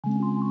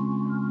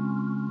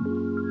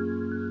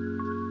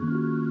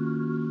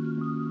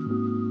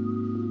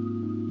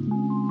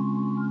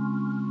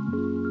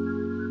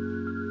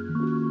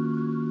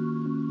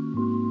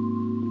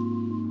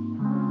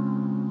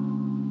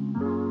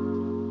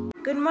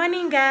Good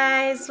morning,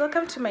 guys.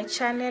 Welcome to my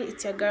channel.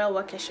 It's your girl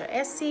Wakesho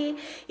Essie.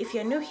 If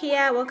you're new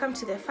here, welcome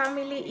to the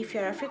family. If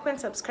you're a frequent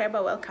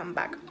subscriber, welcome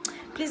back.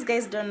 Please,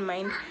 guys, don't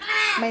mind.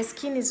 My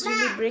skin is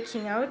really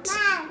breaking out.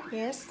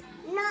 Yes?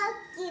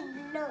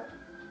 No.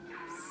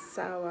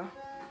 Sour.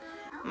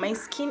 My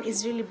skin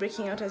is really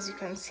breaking out. As you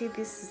can see,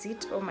 this is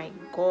it. Oh my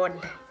god.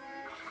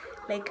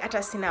 Like, at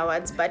us in our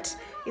words, but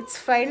it's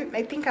fine.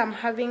 I think I'm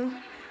having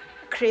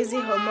crazy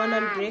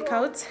hormonal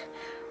breakouts,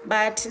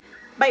 but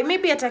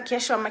maybe hata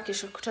kesho ama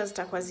kesho kutwa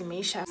zitakuwa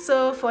zimeisha.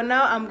 So for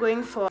now, I'm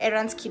going for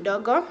errands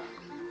kidogo.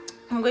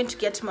 I'm going to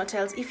get more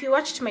tiles. If you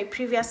watched my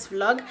previous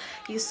vlog,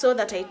 you saw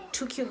that I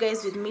took you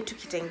guys with me to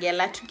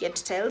Kitengela to get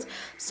tiles.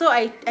 So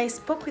I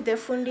spoke with the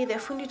fundi. The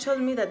fundi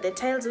told me that the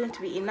tiles won't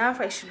be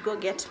enough. I should go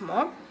get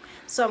more.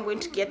 So I'm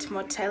going to get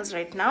more tiles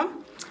right now.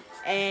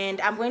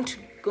 And I'm going to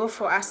go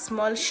for a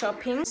small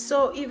shopping.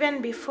 So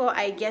even before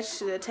I get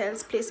to the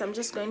tiles place, I'm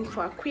just going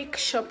for a quick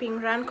shopping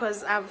run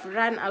because I've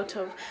run out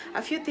of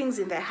a few things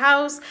in the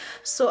house.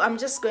 So I'm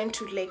just going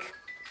to like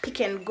pick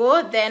and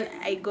go, then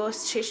I go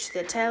straight to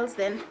the tiles,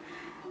 then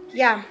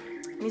yeah,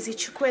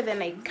 nizichukue,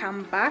 then I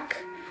come back.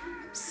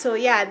 So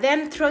yeah,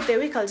 then throughout the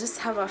week I'll just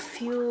have a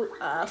few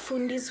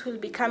fundis who will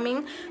be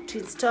coming to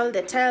install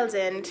the tiles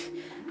and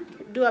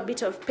do a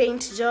bit of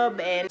paint job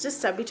and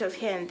just a bit of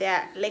here and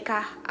there, like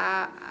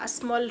a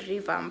small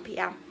revamp.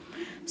 Yeah,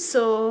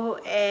 so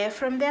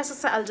from there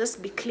sasa I'll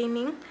just be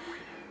cleaning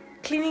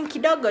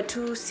kidogo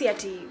to see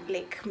at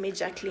like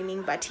major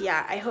cleaning, but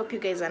yeah, I hope you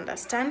guys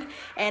understand.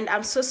 And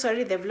I'm so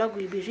sorry the vlog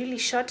will be really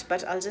short,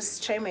 but I'll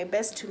just try my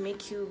best to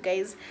make you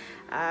guys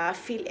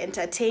feel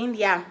entertained.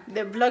 Yeah,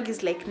 the vlog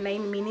is like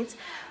 9 minutes,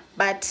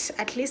 but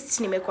at least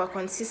nimekuwa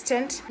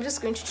consistent. I'm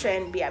just going to try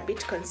and be a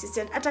bit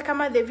consistent. Hata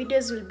kama the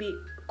videos will be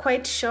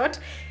quite short,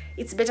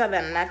 it's better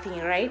than nothing,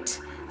 right?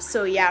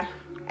 So yeah,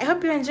 I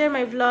hope you enjoy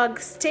my vlog.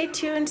 Stay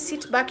tuned,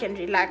 sit back and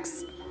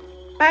relax.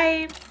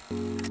 Bye.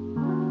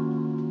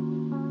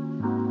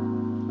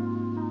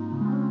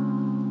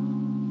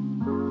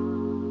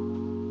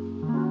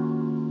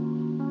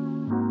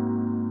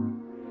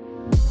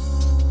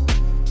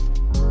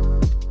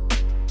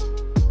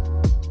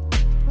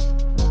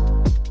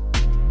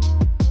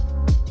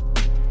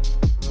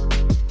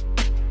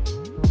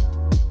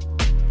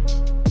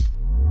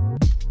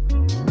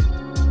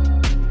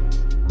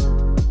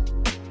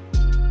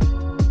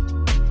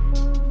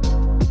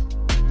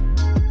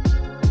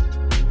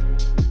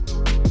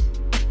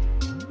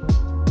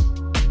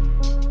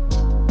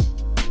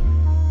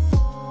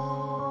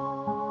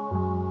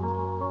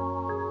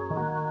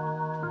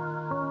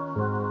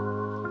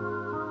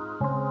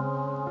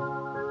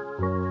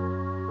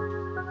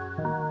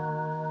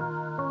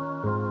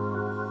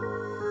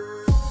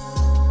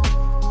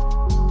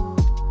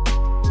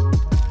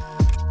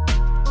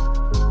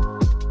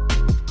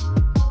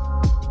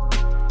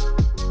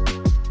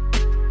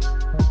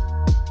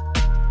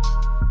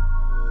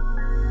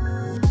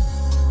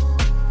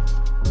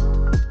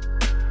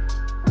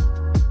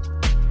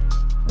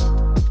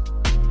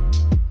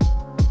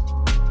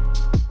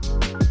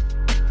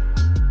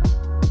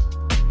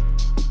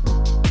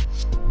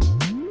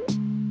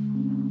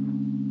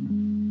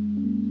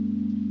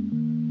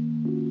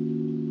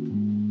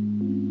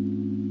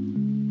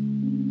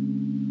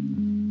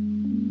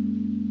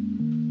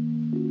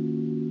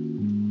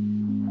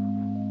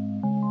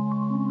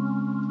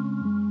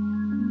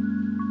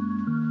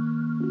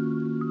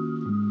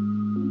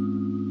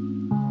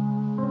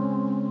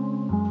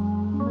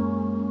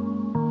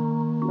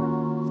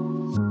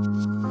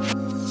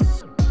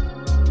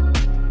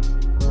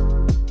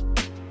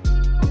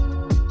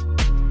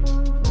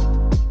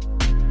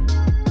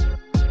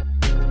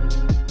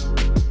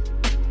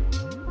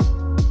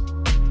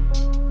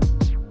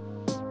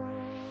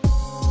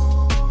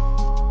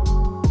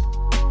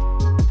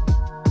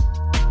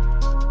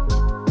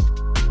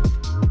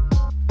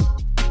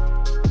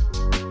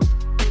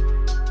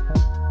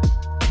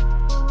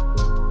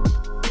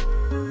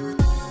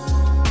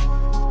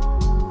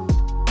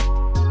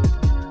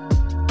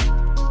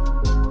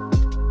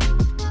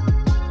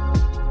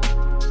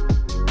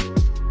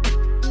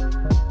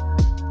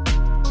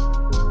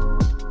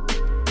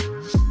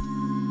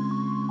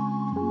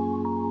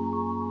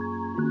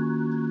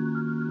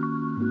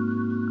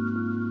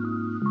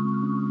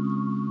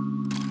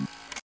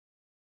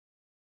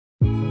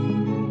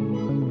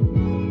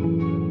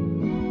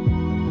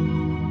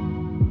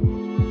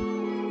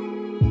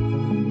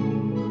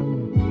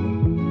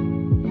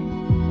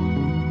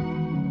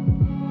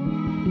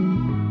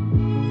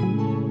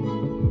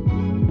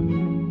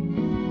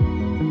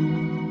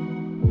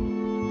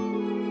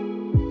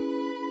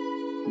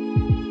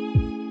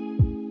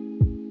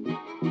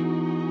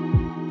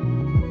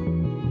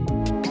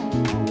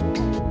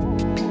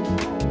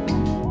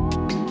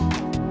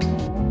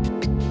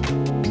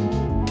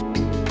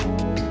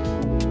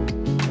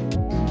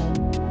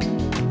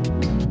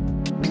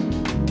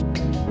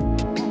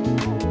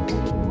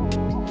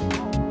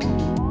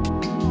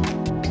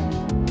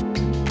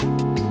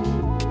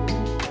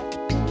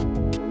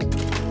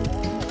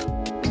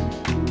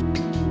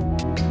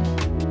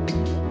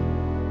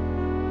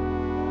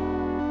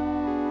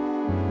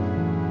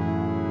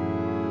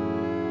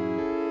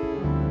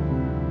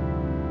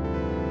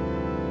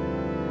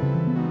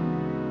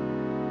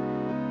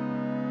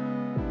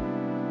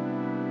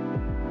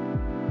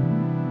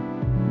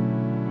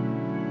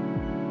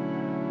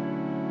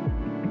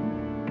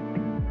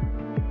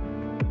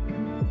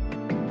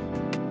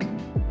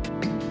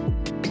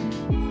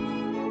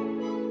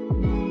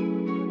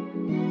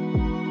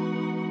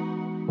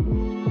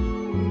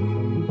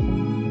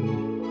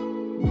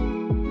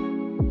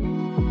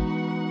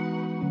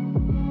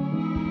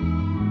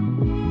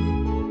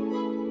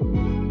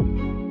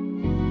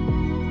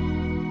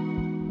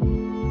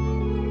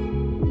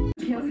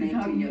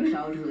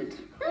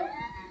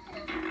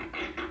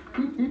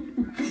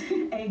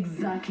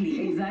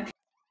 Exactly.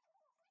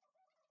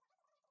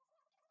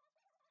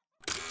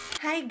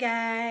 Hi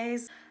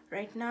guys,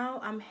 right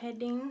now I'm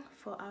heading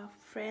for our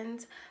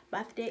friend's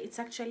birthday. It's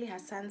actually her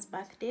son's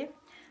birthday.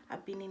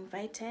 I've been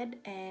invited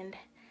and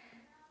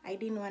I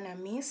didn't want to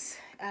miss.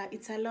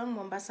 It's along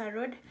Mombasa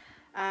Road,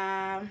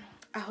 a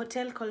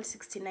hotel called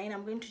 69.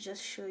 I'm going to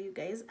just show you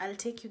guys. I'll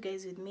take you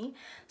guys with me.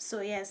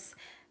 So yes,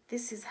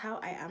 this is how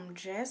I am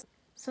dressed.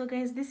 So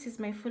guys, this is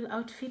my full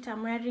outfit.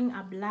 I'm wearing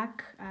a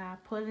black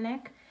pole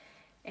neck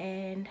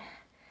and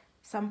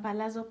some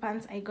palazzo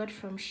pants I got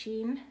from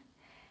Cheel.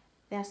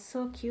 They're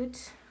so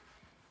cute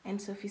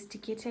and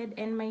sophisticated,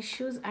 and my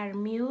shoes are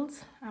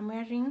mules. I'm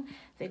wearing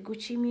the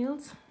Gucci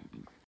mules.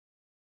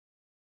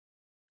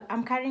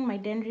 I'm carrying my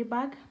Denry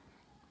bag.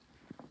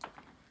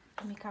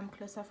 Let me come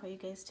closer for you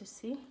guys to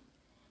see.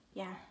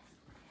 Yeah,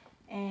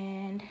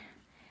 and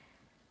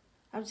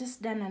I've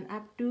just done an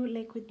updo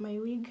like with my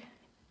wig.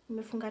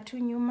 Nimefunga tu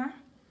nyuma.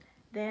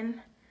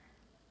 Then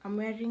I'm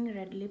wearing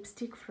red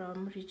lipstick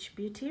from Rich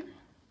Beauty.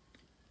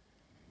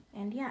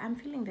 And yeah, I'm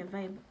feeling the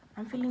vibe.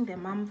 I'm feeling the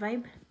mom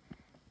vibe.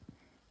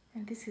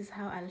 And this is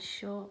how I'll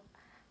show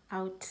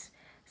out.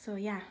 So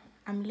yeah,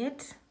 I'm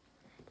late.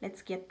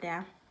 Let's get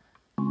there.